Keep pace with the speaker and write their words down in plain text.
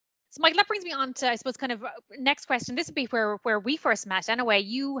So, Michael, that brings me on to, I suppose, kind of next question. This would be where we first met. Anyway,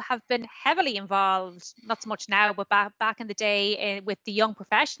 you have been heavily involved, not so much now, but back in the day with the young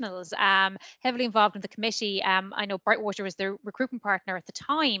professionals, heavily involved in the committee. I know Brightwater was the recruitment partner at the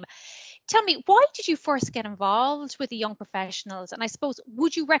time. Tell me, why did you first get involved with the young professionals? And I suppose,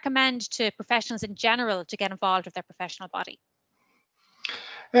 would you recommend to professionals in general to get involved with their professional body?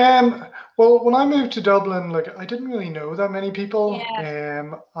 Well, when I moved to Dublin, like I didn't really know that many people,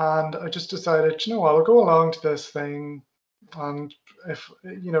 Yeah. and I just decided, you know what, I'll go along to this thing, and if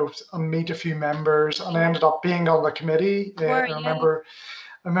I meet a few members, and I Yeah. ended up being on the committee. Yeah. I remember,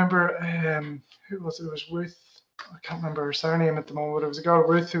 who was it? It was Ruth. I can't remember her surname at the moment. It was a girl,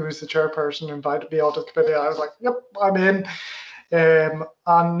 Ruth, who was the chairperson, who invited me onto the committee. I was like, yep, I'm in. And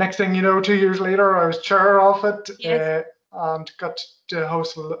next thing you know, 2 years later, I was chair of it. Yes. And got to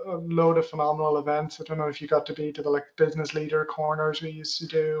host a load of phenomenal events. I don't know if you got to be to the like business leader corners we used to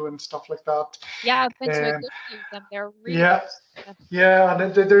do and stuff like that. Yeah, I've been to a Um, good few of them. They're really yeah, good. yeah,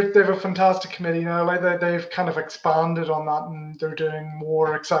 and they have a fantastic committee now. Like they've kind of expanded on that, and they're doing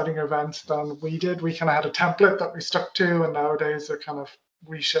more exciting events than we did. We kind of had a template that we stuck to, and nowadays they're kind of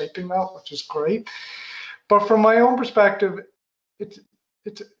reshaping that, which is great. But from my own perspective, it's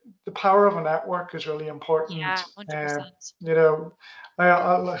it's the power of a network is really Yeah, important. 100%. You know,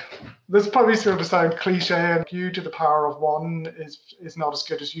 this probably sort of sound cliche, and you to the power of one is not as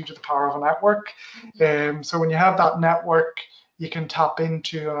good as you to the power of a network. Mhm. So when you have that network, you can tap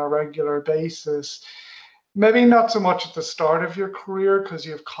into on a regular basis. Maybe not so much at the start of your career because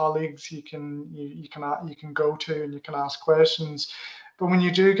you have colleagues you can go to and you can ask questions. But when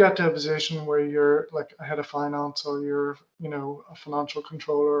you do get to a position where you're like a head of finance or you're, a financial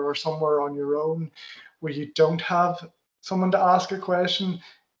controller or somewhere on your own where you don't have someone to ask a question,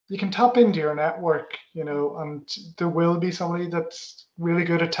 you can tap into your network, and there will be somebody that's really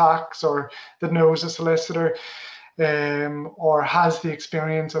good at tax or that knows a solicitor, or has the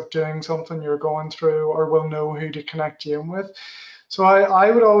experience of doing something you're going through or will know who to connect you in with. So I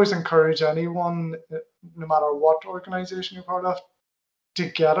would always encourage anyone, no matter what organization you're part of, to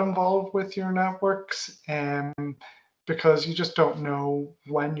get involved with your networks, because you just don't know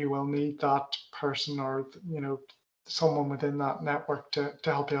when you will need that person or someone within that network to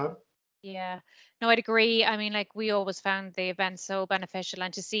help you out. Yeah, no, I'd agree. I mean, like we always found the event so beneficial,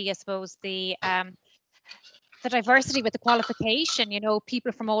 and to see, I suppose, the diversity with the qualification,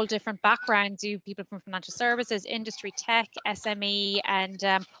 people from all different backgrounds, you people from financial services, industry, tech, SME, and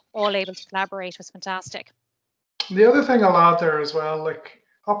all able to collaborate was fantastic. The other thing I'll add there as well, like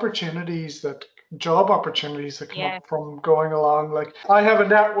job opportunities that come Yeah, up from going along. Like I have a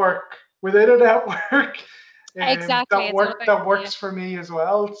network within a network, exactly. It's all about that yeah, works for me as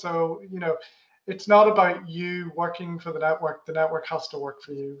well. So it's not about you working for the network. The network has to work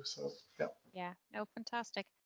for you. So yeah. yeah, no, fantastic.